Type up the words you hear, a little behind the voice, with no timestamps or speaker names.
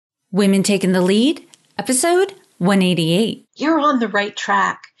Women Taking the Lead, episode 188. You're on the right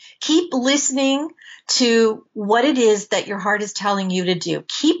track. Keep listening to what it is that your heart is telling you to do.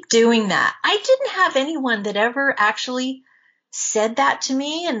 Keep doing that. I didn't have anyone that ever actually said that to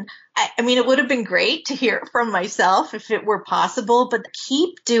me. And I mean, it would have been great to hear it from myself if it were possible, but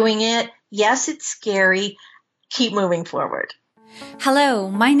keep doing it. Yes, it's scary. Keep moving forward. Hello,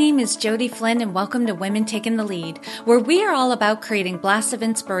 my name is Jody Flynn and welcome to Women Taking the Lead, where we are all about creating blasts of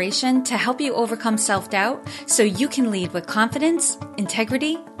inspiration to help you overcome self-doubt so you can lead with confidence,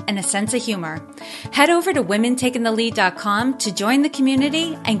 integrity, and a sense of humor. Head over to womentakingthelead.com to join the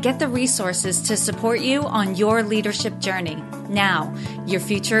community and get the resources to support you on your leadership journey. Now, your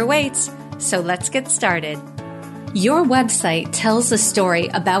future awaits, so let's get started. Your website tells a story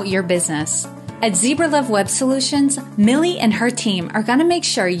about your business. At Zebra Love Web Solutions, Millie and her team are going to make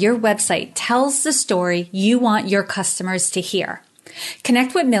sure your website tells the story you want your customers to hear.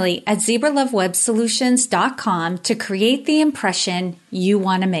 Connect with Millie at zebralovewebsolutions.com to create the impression you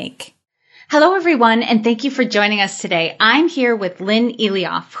want to make. Hello, everyone, and thank you for joining us today. I'm here with Lynn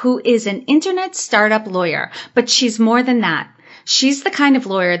Elioff, who is an internet startup lawyer, but she's more than that. She's the kind of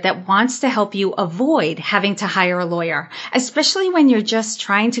lawyer that wants to help you avoid having to hire a lawyer, especially when you're just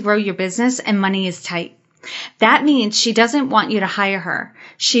trying to grow your business and money is tight. That means she doesn't want you to hire her.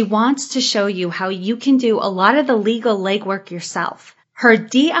 She wants to show you how you can do a lot of the legal legwork yourself. Her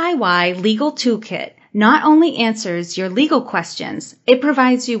DIY legal toolkit not only answers your legal questions, it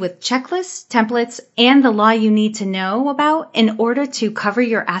provides you with checklists, templates, and the law you need to know about in order to cover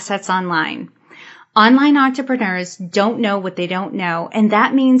your assets online. Online entrepreneurs don't know what they don't know, and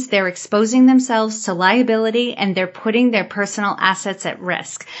that means they're exposing themselves to liability and they're putting their personal assets at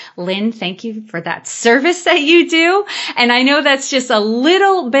risk. Lynn, thank you for that service that you do. And I know that's just a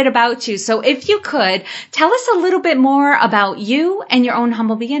little bit about you. So if you could, tell us a little bit more about you and your own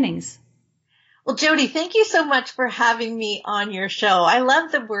humble beginnings. Well, Jody, thank you so much for having me on your show. I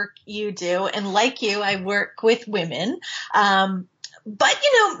love the work you do. And like you, I work with women. But,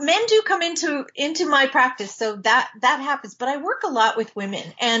 men do come into my practice, so that happens. But I work a lot with women.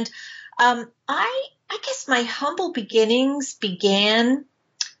 And I guess my humble beginnings began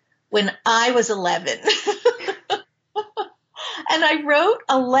when I was 11. And I wrote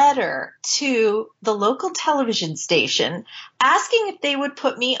a letter to the local television station asking if they would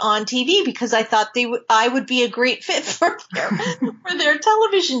put me on TV because I thought I would be a great fit for their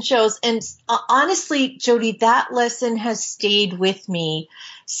television shows. And honestly, Jody, that lesson has stayed with me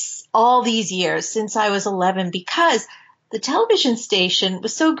all these years since I was 11 because the television station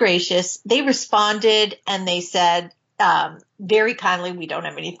was so gracious. They responded and they said very kindly, we don't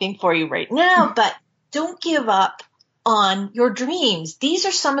have anything for you right now, but don't give up on your dreams. These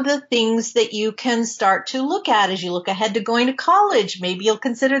are some of the things that you can start to look at as you look ahead to going to college. Maybe you'll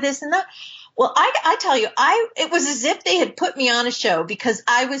consider this and that. Well, I tell you, it was as if they had put me on a show because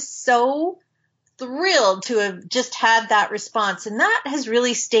I was so thrilled to have just had that response. And that has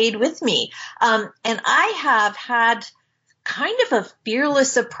really stayed with me. And I have had kind of a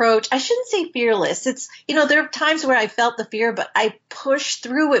fearless approach. I shouldn't say fearless. It's, there are times where I felt the fear, but I pushed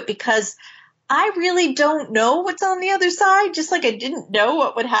through it because I really don't know what's on the other side, just like I didn't know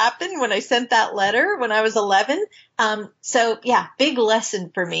what would happen when I sent that letter when I was 11. So, yeah, big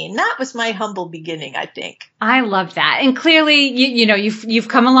lesson for me. And that was my humble beginning, I think. I love that. And clearly, you've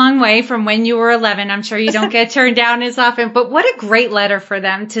come a long way from when you were 11. I'm sure you don't get turned down as often. But what a great letter for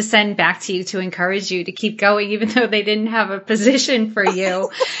them to send back to you to encourage you to keep going, even though they didn't have a position for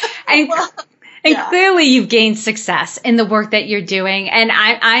you. And And clearly you've gained success in the work that you're doing. And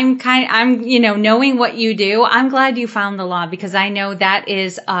I'm knowing what you do, I'm glad you found the law because I know that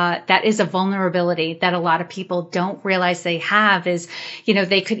is a vulnerability that a lot of people don't realize they have is,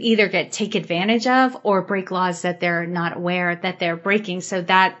 they could either take advantage of or break laws that they're not aware that they're breaking. So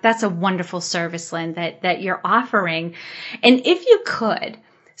that's a wonderful service, Lynn, that you're offering. And if you could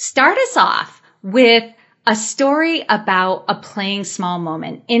start us off with a story about a playing small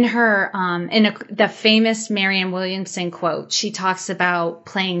moment. In her, the famous Marianne Williamson quote, she talks about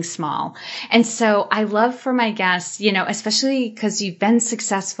playing small. And so I love for my guests, especially because you've been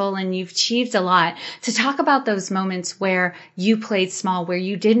successful and you've achieved a lot, to talk about those moments where you played small, where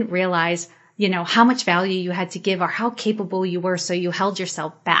you didn't realize how much value you had to give or how capable you were, so you held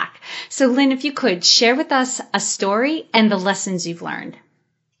yourself back. So Lynn, if you could share with us a story and the lessons you've learned.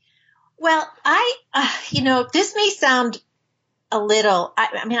 Well, this may sound a little,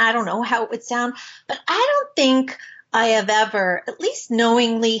 I don't know how it would sound, but I don't think I have ever, at least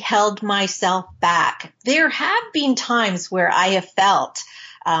knowingly, held myself back. There have been times where I have felt,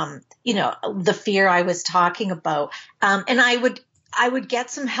 the fear I was talking about. And I would I would get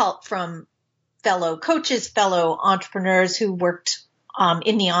some help from fellow coaches, fellow entrepreneurs who worked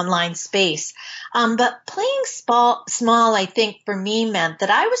in the online space. But playing small, I think for me meant that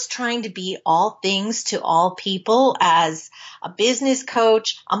I was trying to be all things to all people as a business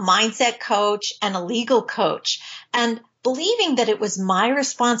coach, a mindset coach, and a legal coach. And believing that it was my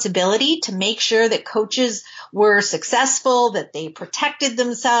responsibility to make sure that coaches were successful, that they protected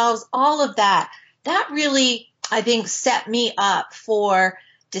themselves, all of that, that really, I think, set me up for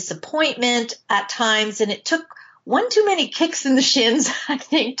disappointment at times. And it took one too many kicks in the shins, I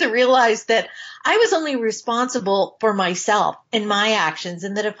think, to realize that I was only responsible for myself and my actions,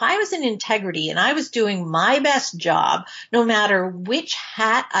 and that if I was in integrity and I was doing my best job, no matter which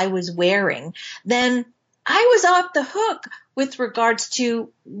hat I was wearing, then I was off the hook with regards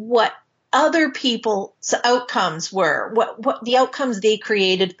to what other people's outcomes were, what the outcomes they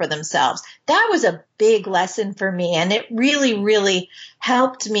created for themselves. That was a big lesson for me, and it really, really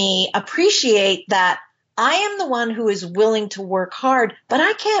helped me appreciate that I am the one who is willing to work hard, but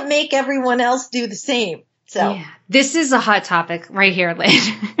I can't make everyone else do the same. So yeah, this is a hot topic right here, Lynn.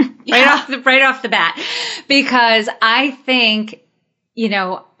 Yeah. right off the bat, because I think,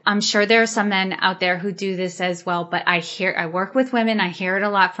 I'm sure there are some men out there who do this as well, but I work with women. I hear it a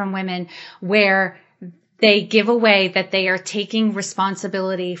lot from women where they give away that they are taking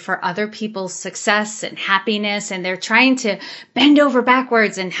responsibility for other people's success and happiness, and they're trying to bend over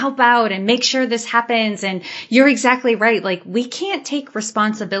backwards and help out and make sure this happens. And you're exactly right. Like, we can't take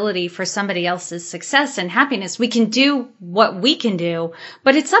responsibility for somebody else's success and happiness. We can do what we can do,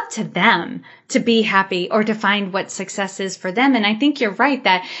 but it's up to them to be happy or to find what success is for them. And I think you're right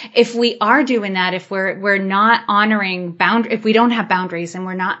that if we are doing that, if we're not honoring if we don't have boundaries and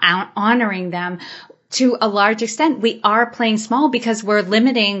we're not honoring them, to a large extent, we are playing small because we're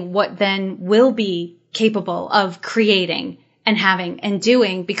limiting what then will be capable of creating and having and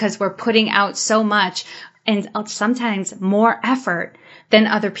doing, because we're putting out so much and sometimes more effort than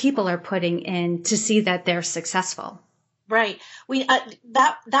other people are putting in to see that they're successful. Right.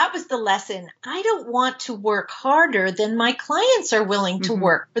 That was the lesson. I don't want to work harder than my clients are willing to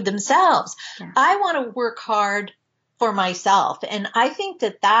work for themselves. Yeah. I want to work hard for myself. And I think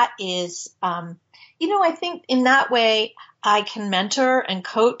that is, I think in that way I can mentor and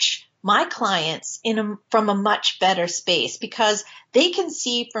coach my clients from a much better space, because they can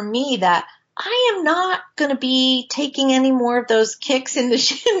see from me that I am not going to be taking any more of those kicks in the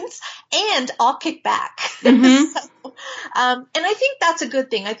shins, and I'll kick back. Mm-hmm. And I think that's a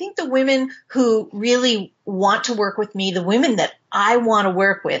good thing. I think the women who really want to work with me, the women that I want to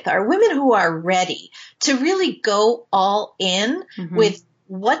work with, are women who are ready to really go all in with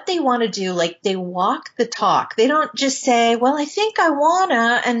what they want to do. Like, they walk the talk. They don't just say, well, I think I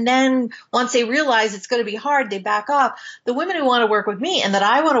wanna, and then once they realize it's going to be hard, they back off. The women who want to work with me and that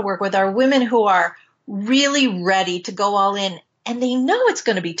I want to work with are women who are really ready to go all in. And they know it's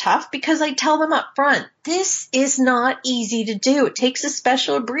going to be tough, because I tell them up front, this is not easy to do. It takes a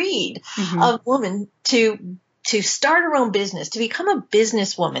special breed of woman to start her own business, to become a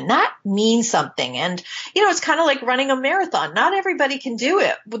businesswoman. That means something. And, it's kind of like running a marathon. Not everybody can do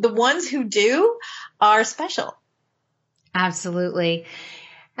it, but the ones who do are special. Absolutely.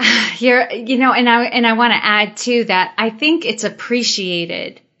 And I want to add too that I think it's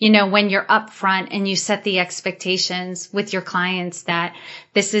appreciated, when you're upfront and you set the expectations with your clients that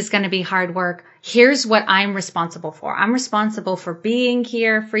this is going to be hard work. Here's what I'm responsible for. I'm responsible for being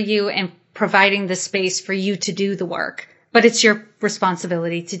here for you and providing the space for you to do the work, but it's your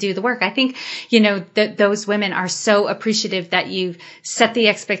responsibility to do the work. I think, that those women are so appreciative that you've set the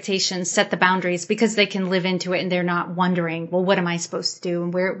expectations, set the boundaries, because they can live into it and they're not wondering, well, what am I supposed to do?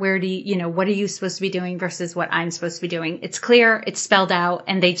 And where do you, what are you supposed to be doing versus what I'm supposed to be doing? It's clear, it's spelled out,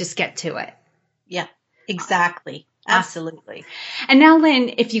 and they just get to it. Yeah, exactly. Absolutely. And now,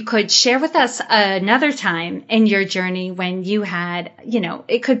 Lynn, if you could share with us another time in your journey when you had,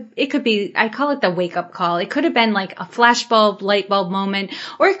 it could be, I call it the wake up call. It could have been like a flashbulb, light bulb moment,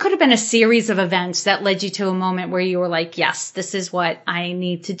 or it could have been a series of events that led you to a moment where you were like, yes, this is what I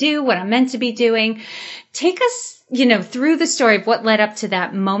need to do, what I'm meant to be doing. Take us, through the story of what led up to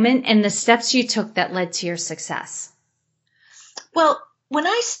that moment and the steps you took that led to your success. Well, when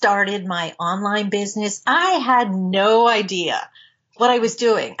I started my online business, I had no idea what I was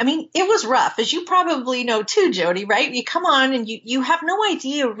doing. I mean, it was rough, as you probably know too, Jody, right? You come on and you have no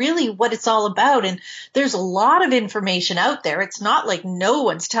idea really what it's all about. And there's a lot of information out there. It's not like no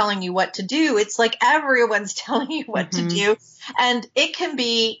one's telling you what to do. It's like everyone's telling you what to do. And it can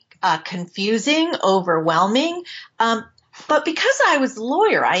be confusing, overwhelming. But because I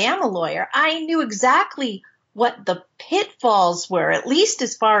am a lawyer, I knew exactly what the pitfalls were, at least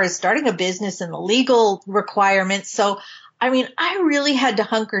as far as starting a business and the legal requirements. So, I mean, I really had to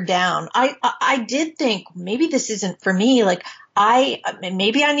hunker down. I did think maybe this isn't for me. Like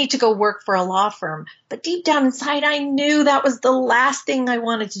maybe I need to go work for a law firm, but deep down inside, I knew that was the last thing I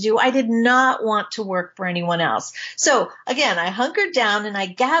wanted to do. I did not want to work for anyone else. So again, I hunkered down and I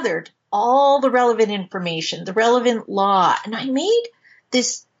gathered all the relevant information, the relevant law, and I made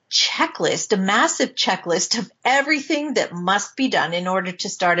this checklist, a massive checklist of everything that must be done in order to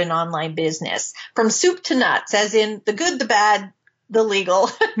start an online business, from soup to nuts, as in the good, the bad, the legal.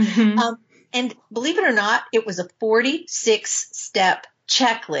 Mm-hmm. And believe it or not, it was a 46-step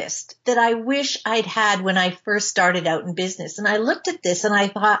checklist that I wish I'd had when I first started out in business. And I looked at this and I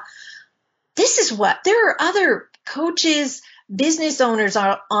thought, there are other coaches, business owners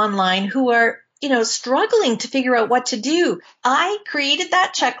are online who are, struggling to figure out what to do. I created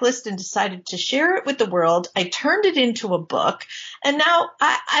that checklist and decided to share it with the world. I turned it into a book, and now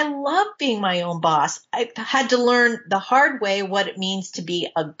I love being my own boss. I had to learn the hard way what it means to be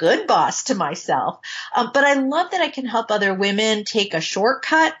a good boss to myself. But I love that I can help other women take a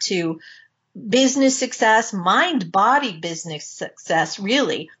shortcut to business success, mind-body business success,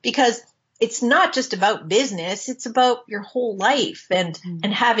 really, because it's not just about business. It's about your whole life and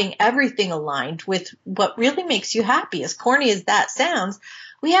having everything aligned with what really makes you happy. As corny as that sounds,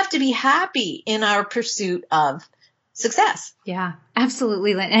 we have to be happy in our pursuit of success. Yeah,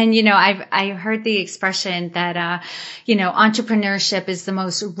 absolutely. And, I've heard the expression that, entrepreneurship is the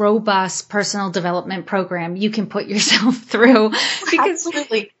most robust personal development program you can put yourself through. Because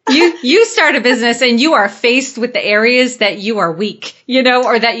absolutely. you start a business and you are faced with the areas that you are weak,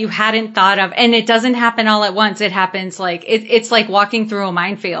 or that you hadn't thought of. And it doesn't happen all at once. It happens it's like walking through a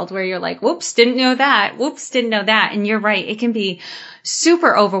minefield where you're like, whoops, didn't know that. Whoops, didn't know that. And you're right. It can be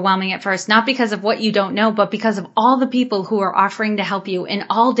super overwhelming at first, not because of what you don't know, but because of all the people who are offering to help you in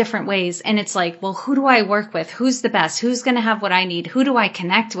all different ways. And it's like, well, who do I work with? Who's the best? Who's going to have what I need? Who do I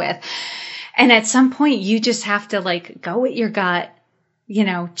connect with? And at some point you just have to go with your gut,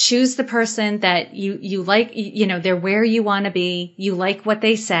 choose the person that you like, they're where you want to be. You like what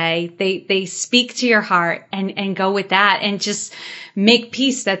they say. They speak to your heart and go with that, and just make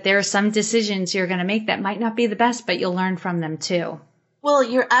peace that there are some decisions you're going to make that might not be the best, but you'll learn from them too. Well,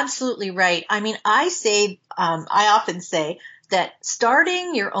 you're absolutely right. I mean, I often say that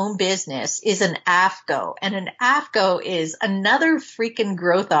starting your own business is an AFGO, and an AFGO is another freaking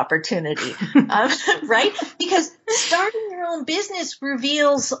growth opportunity, right? Because starting your own business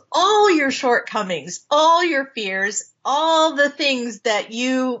reveals all your shortcomings, all your fears, all the things that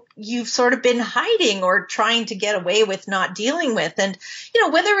you've sort of been hiding or trying to get away with not dealing with. And,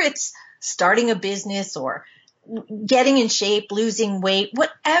 whether it's starting a business or getting in shape, losing weight,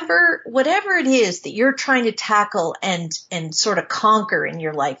 whatever it is that you're trying to tackle and sort of conquer in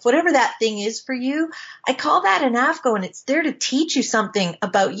your life, whatever that thing is for you, I call that an AFGO, and it's there to teach you something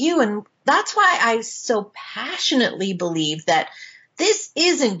about you. And that's why I so passionately believe that this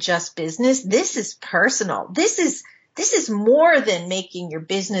isn't just business. This is personal. This is more than making your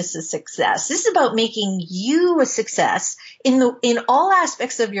business a success. This is about making you a success in all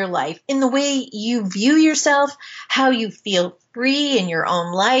aspects of your life, in the way you view yourself, how you feel free in your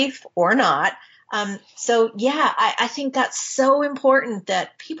own life or not. I think that's so important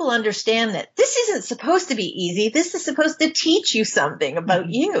that people understand that this isn't supposed to be easy. This is supposed to teach you something about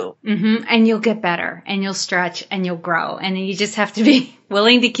you. Mm-hmm. And you'll get better, and you'll stretch, and you'll grow. And you just have to be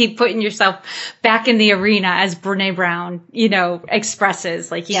willing to keep putting yourself back in the arena, as Brene Brown,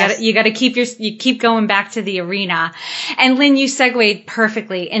 expresses. You got to keep going back to the arena. And Lynn, you segued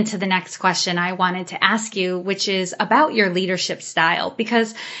perfectly into the next question I wanted to ask you, which is about your leadership style,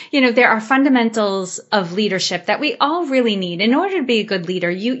 because, there are fundamentals of leadership that we all really need. In order to be a good leader,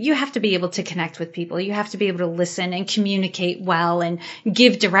 you have to be able to connect with people. You have to be able to listen and communicate well and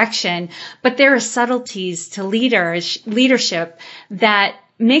give direction. But there are subtleties to leadership that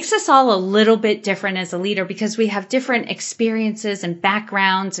makes us all a little bit different as a leader, because we have different experiences and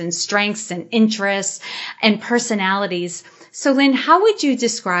backgrounds and strengths and interests and personalities. So Lynn, how would you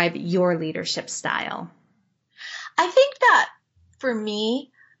describe your leadership style? I think that for me,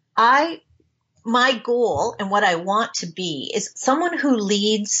 my goal and what I want to be is someone who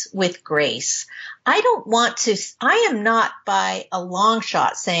leads with grace. I am not by a long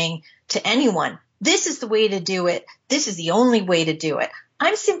shot saying to anyone, this is the way to do it. This is the only way to do it.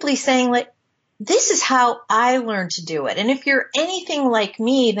 I'm simply saying, this is how I learned to do it. And if you're anything like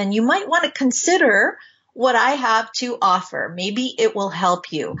me, then you might want to consider what I have to offer. Maybe it will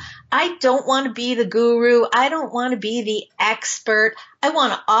help you. I don't want to be the guru. I don't want to be the expert. I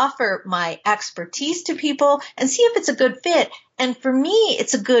want to offer my expertise to people and see if it's a good fit. And for me,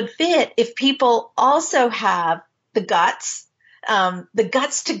 it's a good fit if people also have the guts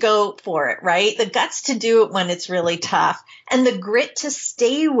to go for it, right? The guts to do it when it's really tough and the grit to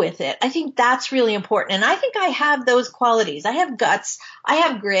stay with it. I think that's really important. And I think I have those qualities. I have guts, I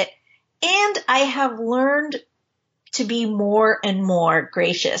have grit, and I have learned to be more and more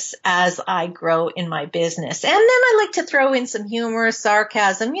gracious as I grow in my business. And then I like to throw in some humor,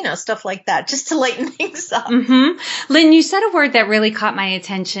 sarcasm, stuff like that, just to lighten things up. Mm-hmm. Lynn, you said a word that really caught my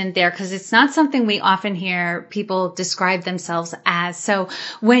attention there because it's not something we often hear people describe themselves as. So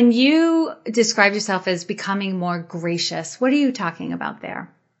when you describe yourself as becoming more gracious, what are you talking about there?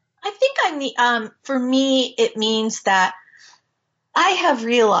 I think for me, it means that I have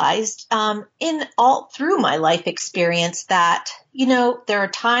realized in all through my life experience that, there are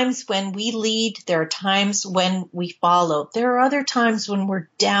times when we lead, there are times when we follow, there are other times when we're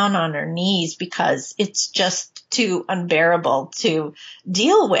down on our knees because it's just too unbearable to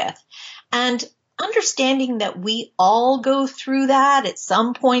deal with. And understanding that we all go through that at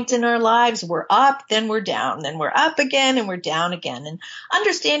some point in our lives, we're up, then we're down, then we're up again, and we're down again. And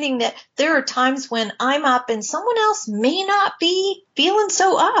understanding that there are times when I'm up and someone else may not be feeling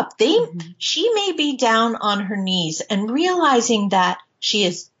so up. She may be down on her knees, and realizing that she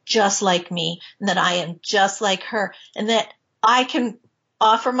is just like me and that I am just like her and that I can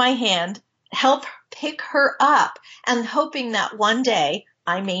offer my hand, help pick her up, and hoping that one day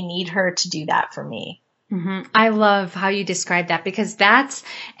I may need her to do that for me. Mm-hmm. I love how you describe that because that's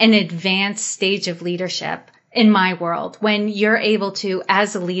an advanced stage of leadership in my world. When you're able to,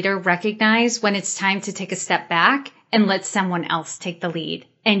 as a leader, recognize when it's time to take a step back and let someone else take the lead.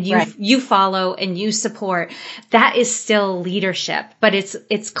 And you follow and you support. That is still leadership, but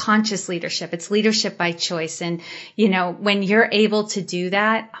it's conscious leadership. It's leadership by choice. And, when you're able to do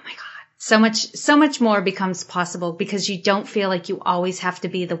that, oh my God. So much more becomes possible because you don't feel like you always have to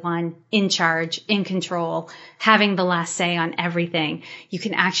be the one in charge, in control, having the last say on everything. You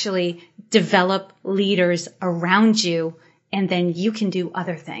can actually develop leaders around you, and then you can do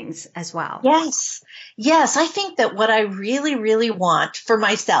other things as well. Yes. I think that what I really, really want for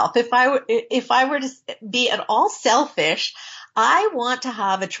myself, if I were to be at all selfish, I want to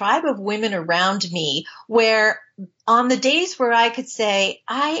have a tribe of women around me where on the days where I could say,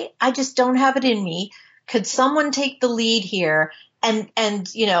 I just don't have it in me, could someone take the lead here? And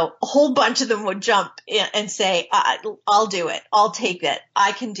a whole bunch of them would jump in and say, I'll do it. I'll take it.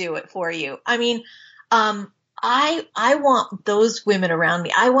 I can do it for you. I mean, I want those women around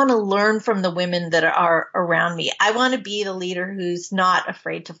me. I want to learn from the women that are around me. I want to be the leader who's not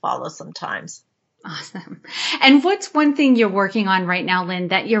afraid to follow sometimes. Awesome. And what's one thing you're working on right now, Lynn,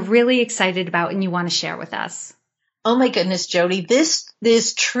 that you're really excited about and you want to share with us? Oh my goodness, Jody, this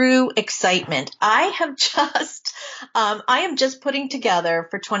is true excitement. I am just putting together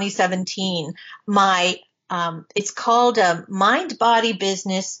for 2017 my, it's called a Mind Body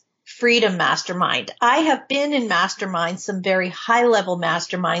Business Freedom Mastermind. I have been in masterminds, some very high level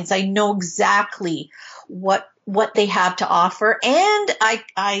masterminds. I know exactly what they have to offer. And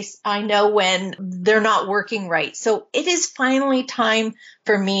I know when they're not working right. So it is finally time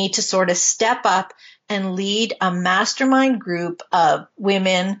for me to sort of step up and lead a mastermind group of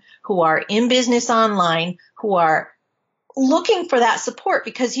women who are in business online, who are looking for that support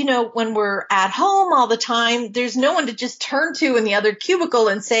because, when we're at home all the time, there's no one to just turn to in the other cubicle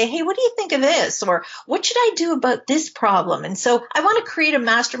and say, hey, what do you think of this? Or what should I do about this problem? And so I want to create a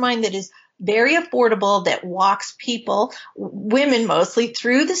mastermind that is very affordable, that walks people, women mostly,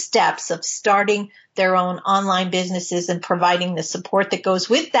 through the steps of starting their own online businesses and providing the support that goes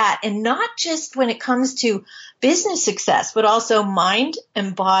with that. And not just when it comes to business success, but also mind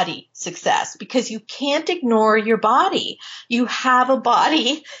and body success, because you can't ignore your body. You have a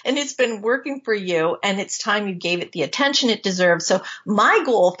body and it's been working for you, and it's time you gave it the attention it deserves. So my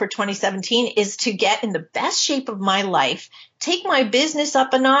goal for 2017 is to get in the best shape of my life, take my business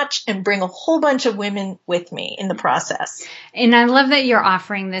up a notch, and bring a whole bunch of women with me in the process. And I love that you're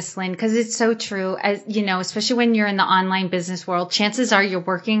offering this, Lynn, because it's so true. As especially when you're in the online business world, chances are you're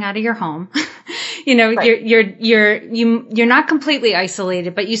working out of your home. Right. You're not completely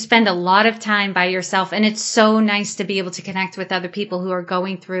isolated, but you spend a lot of time by yourself. And it's so nice to be able to connect with other people who are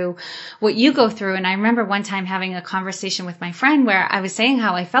going through what you go through. And I remember one time having a conversation with my friend where I was saying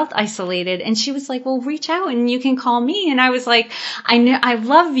how I felt isolated, and she was like, well, reach out and you can call me. And I was like, I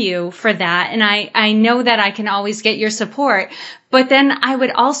love you for that. And I know that I can always get your support. But then I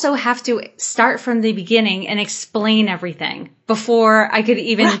would also have to start from the beginning and explain everything before I could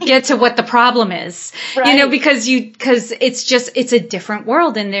even get to what the problem is, because it's a different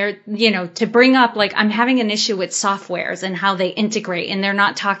world, and they're, to bring up, like, I'm having an issue with softwares and how they integrate and they're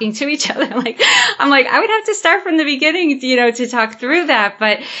not talking to each other. I'm like, I would have to start from the beginning, to talk through that.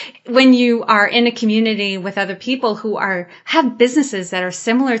 But when you are in a community with other people who have businesses that are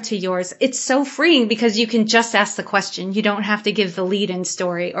similar to yours, it's so freeing because you can just ask the question. You don't have to give the lead-in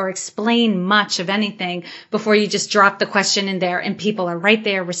story or explain much of anything before you just drop the question in there, and people are right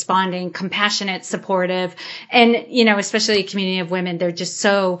there responding, compassionate, supportive. And, especially a community of women, they're just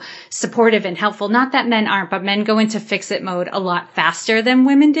so supportive and helpful. Not that men aren't, but men go into fix-it mode a lot faster than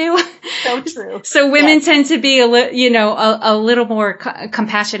women do. So true. So women tend to be a little more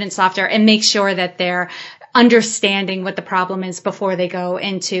compassionate and softer, and make sure that they're understanding what the problem is before they go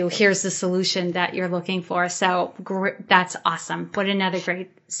into, here's the solution that you're looking for. So that's awesome. What another great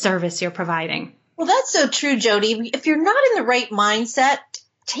service you're providing. Well, that's so true, Jody. If you're not in the right mindset,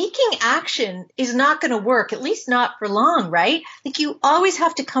 taking action is not going to work, at least not for long, right? Like, you always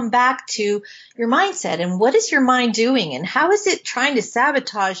have to come back to your mindset and what is your mind doing and how is it trying to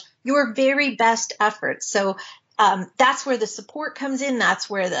sabotage your very best efforts. So that's where the support comes in. That's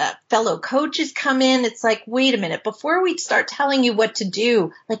where the fellow coaches come in. It's like, wait a minute, before we start telling you what to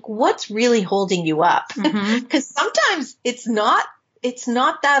do, like, what's really holding you up? Because sometimes it's not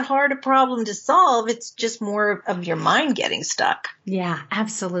that hard a problem to solve. It's just more of your mind getting stuck. Yeah,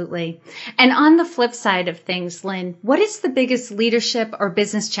 absolutely. And on the flip side of things, Lynn, what is the biggest leadership or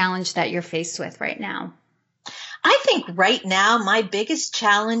business challenge that you're faced with right now? I think right now my biggest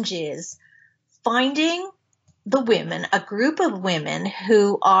challenge is finding the women, a group of women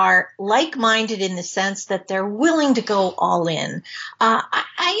who are like-minded in the sense that they're willing to go all in.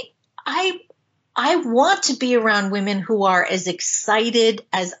 I want to be around women who are as excited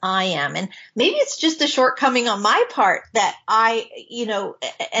as I am. And maybe it's just a shortcoming on my part that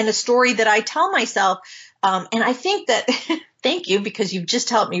and a story that I tell myself. And I think that, thank you, because you've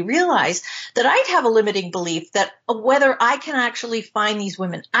just helped me realize that I'd have a limiting belief that whether I can actually find these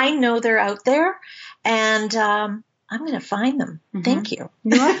women. I know they're out there, and I'm going to find them. Mm-hmm. Thank you.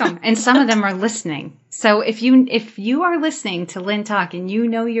 You're welcome. And some of them are listening. So if you are listening to Lynn talk and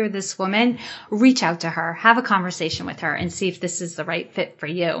you're this woman, reach out to her, have a conversation with her, and see if this is the right fit for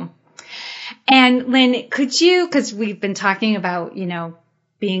you. And Lynn, because we've been talking about,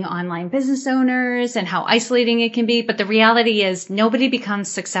 being online business owners and how isolating it can be. But the reality is nobody becomes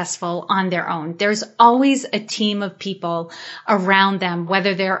successful on their own. There's always a team of people around them,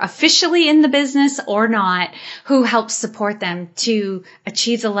 whether they're officially in the business or not, who help support them to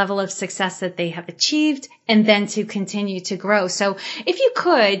achieve the level of success that they have achieved and then to continue to grow. So if you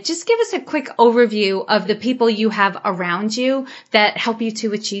could just give us a quick overview of the people you have around you that help you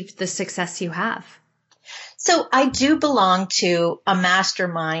to achieve the success you have. So I do belong to a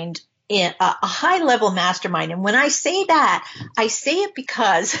mastermind, a high-level mastermind. And when I say that, I say it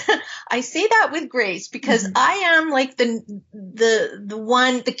because I say that with grace, because I am like the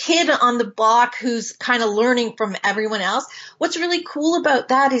kid on the block who's kind of learning from everyone else. What's really cool about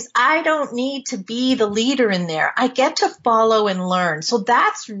that is I don't need to be the leader in there. I get to follow and learn. So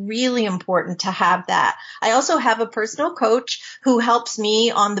that's really important to have that. I also have a personal coach who helps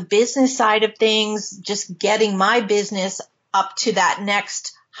me on the business side of things, just getting my business up to that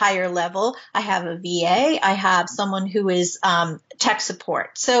next higher level. I have a VA. I have someone who is tech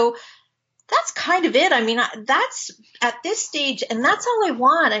support. So that's kind of it. I mean, that's at this stage, and that's all I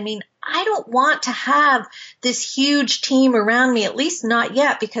want. I mean, I don't want to have this huge team around me, at least not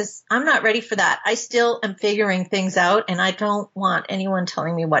yet, because I'm not ready for that. I still am figuring things out, and I don't want anyone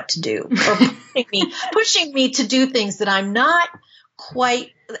telling me what to do or pushing me to do things that I'm not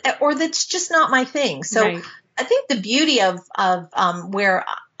quite, or that's just not my thing. So right. I think the beauty of where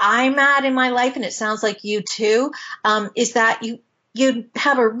I'm at in my life, and it sounds like you too, is that you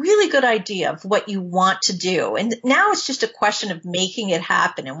have a really good idea of what you want to do. And now it's just a question of making it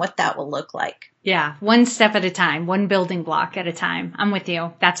happen and what that will look like. Yeah. One step at a time, one building block at a time. I'm with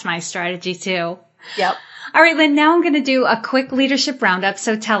you. That's my strategy too. Yep. All right, Lynn, now I'm going to do a quick leadership roundup.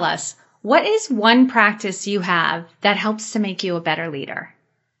 So tell us, what is one practice you have that helps to make you a better leader?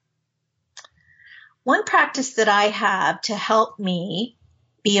 One practice that I have to help me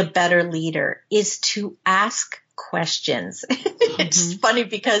be a better leader is to ask questions. It's funny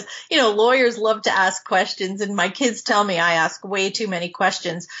because, lawyers love to ask questions, and my kids tell me I ask way too many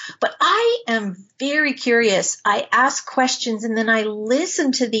questions, but I am very curious. I ask questions and then I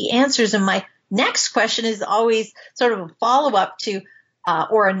listen to the answers, and my next question is always sort of a follow-up to,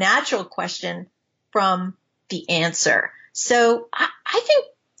 or a natural question from the answer. So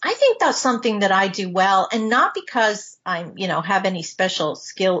I think that's something that I do well, and not because I'm, have any special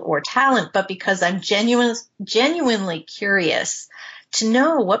skill or talent, but because I'm genuinely curious to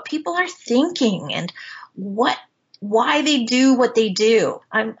know what people are thinking and why they do what they do.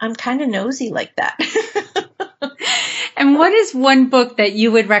 I'm kind of nosy like that. And what is one book that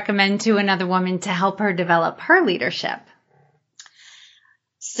you would recommend to another woman to help her develop her leadership?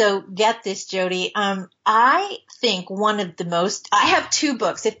 So get this, Jody. I think I have two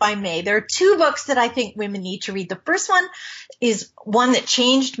books, if I may. There are two books that I think women need to read. The first one is one that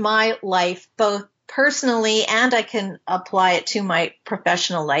changed my life, both personally, and I can apply it to my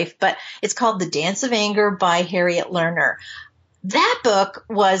professional life, but it's called The Dance of Anger by Harriet Lerner. That book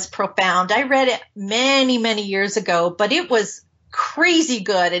was profound. I read it many, many years ago, but it was crazy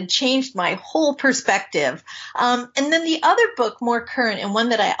good and changed my whole perspective. And then the other book, more current, and one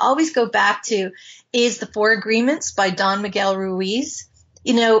that I always go back to, is The Four Agreements by Don Miguel Ruiz.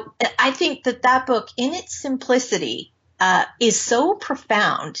 I think that book, in its simplicity, is so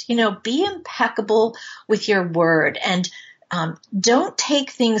profound. Be impeccable with your word and don't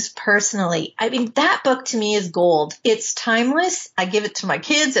take things personally. I mean, that book to me is gold. It's timeless. I give it to my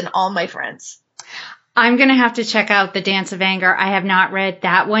kids and all my friends. I'm going to have to check out The Dance of Anger. I have not read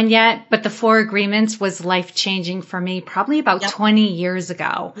that one yet, but The Four Agreements was life-changing for me probably about 20 years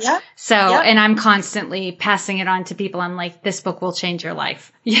ago. Yep. So, and I'm constantly passing it on to people. I'm like, this book will change your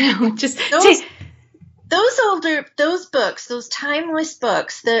life. Those books, those timeless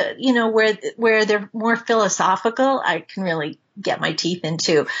books, where they're more philosophical, I can really get my teeth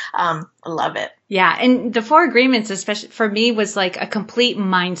into. I love it. Yeah. And The Four Agreements, especially for me, was like a complete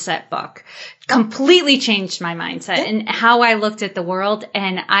mindset book. Completely changed my mindset and how I looked at the world.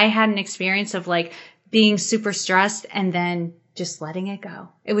 And I had an experience of like being super stressed and then just letting it go.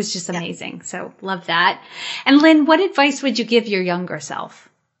 It was just amazing. So love that. And Lynn, what advice would you give your younger self?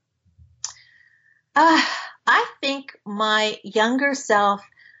 I think my younger self,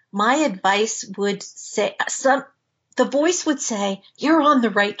 my advice would say, the voice would say, you're on the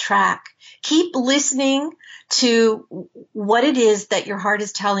right track. Keep listening to what it is that your heart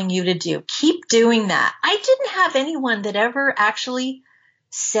is telling you to do. Keep doing that. I didn't have anyone that ever actually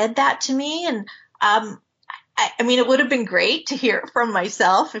said that to me. And, I mean, it would have been great to hear it from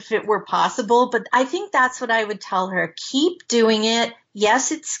myself if it were possible, but I think that's what I would tell her. Keep doing it.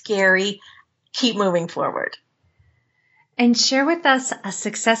 Yes, it's scary. Keep moving forward. And share with us a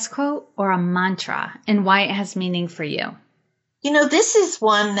success quote or a mantra and why it has meaning for you. This is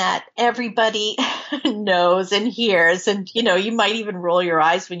one that everybody knows and hears, and, you might even roll your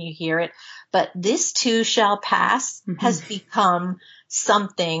eyes when you hear it, but this too shall pass has become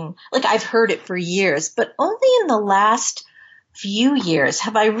something, like I've heard it for years, but only in the last few years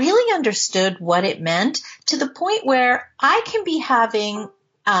have I really understood what it meant, to the point where I can be having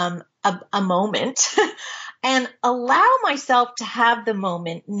a moment and allow myself to have the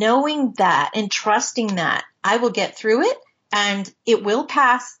moment, knowing that and trusting that I will get through it and it will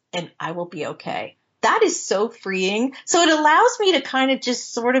pass and I will be okay. That is so freeing. So it allows me to kind of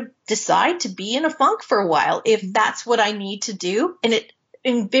just sort of decide to be in a funk for a while if that's what I need to do. And it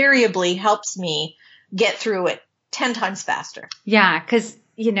invariably helps me get through it 10 times faster. Yeah, because,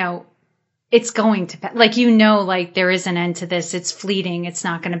 it's going to, like there is an end to this. It's fleeting. It's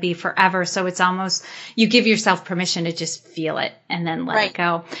not going to be forever. So it's almost, you give yourself permission to just feel it and then let it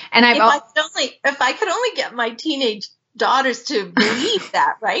go. And if I could only get my teenage daughters to believe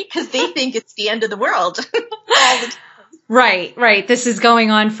that, right? Because they think it's the end of the world all the time. Right. This is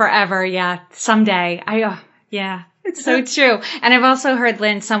going on forever. Yeah. Someday. It's so true. And I've also heard,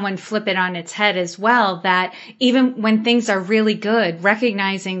 Lynn, someone flip it on its head as well, that even when things are really good,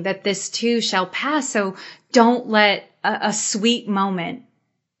 recognizing that this too shall pass. So don't let a sweet moment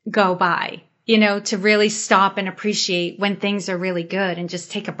go by, to really stop and appreciate when things are really good and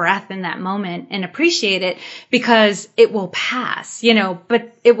just take a breath in that moment and appreciate it, because it will pass,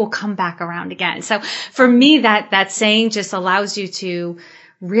 but it will come back around again. So for me, that saying just allows you to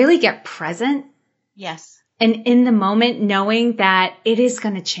really get present. Yes. And in the moment, knowing that it is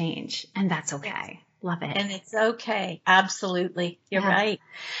going to change, and that's okay. Love it. And it's okay. Absolutely. You're right.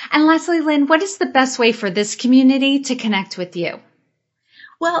 And lastly, Lynn, what is the best way for this community to connect with you?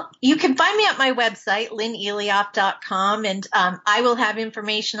 Well, you can find me at my website, lynnelioff.com, and I will have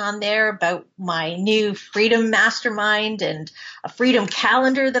information on there about my new Freedom Mastermind and a Freedom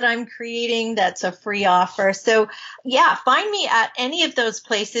Calendar that I'm creating that's a free offer. So, yeah, find me at any of those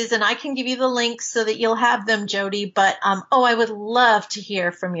places, and I can give you the links so that you'll have them, Jody. But, I would love to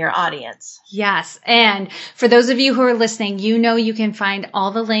hear from your audience. Yes. And for those of you who are listening, you can find all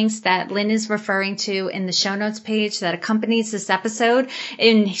the links that Lynn is referring to in the show notes page that accompanies this episode.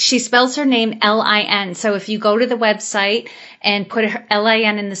 And she spells her name L-I-N. So if you go to the website and put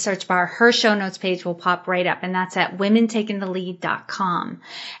L-I-N in the search bar, her show notes page will pop right up. And that's at womentakingthelead.com.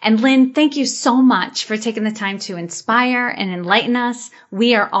 And Lynn, thank you so much for taking the time to inspire and enlighten us.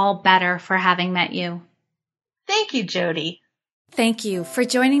 We are all better for having met you. Thank you, Jody. Thank you for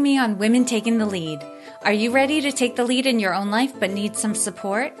joining me on Women Taking the Lead. Are you ready to take the lead in your own life but need some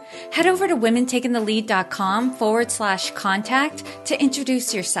support? Head over to womentakingthelead.com/contact to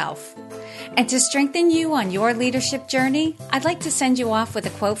introduce yourself. And to strengthen you on your leadership journey, I'd like to send you off with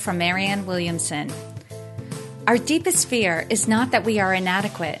a quote from Marianne Williamson. Our deepest fear is not that we are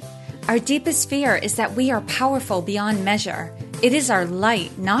inadequate. Our deepest fear is that we are powerful beyond measure. It is our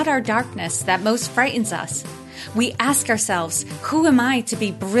light, not our darkness, that most frightens us. We ask ourselves, who am I to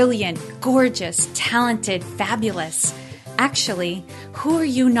be brilliant, gorgeous, talented, fabulous? Actually, who are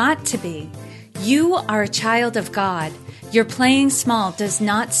you not to be? You are a child of God. Your playing small does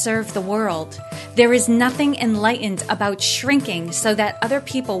not serve the world. There is nothing enlightened about shrinking so that other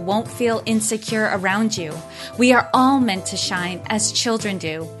people won't feel insecure around you. We are all meant to shine as children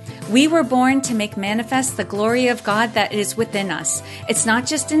do. We were born to make manifest the glory of God that is within us. It's not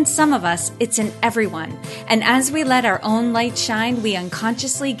just in some of us, it's in everyone. And as we let our own light shine, we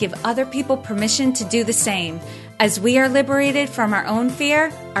unconsciously give other people permission to do the same. As we are liberated from our own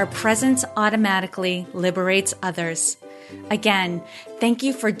fear, our presence automatically liberates others. Again, thank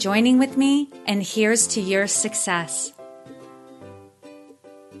you for joining with me, and here's to your success.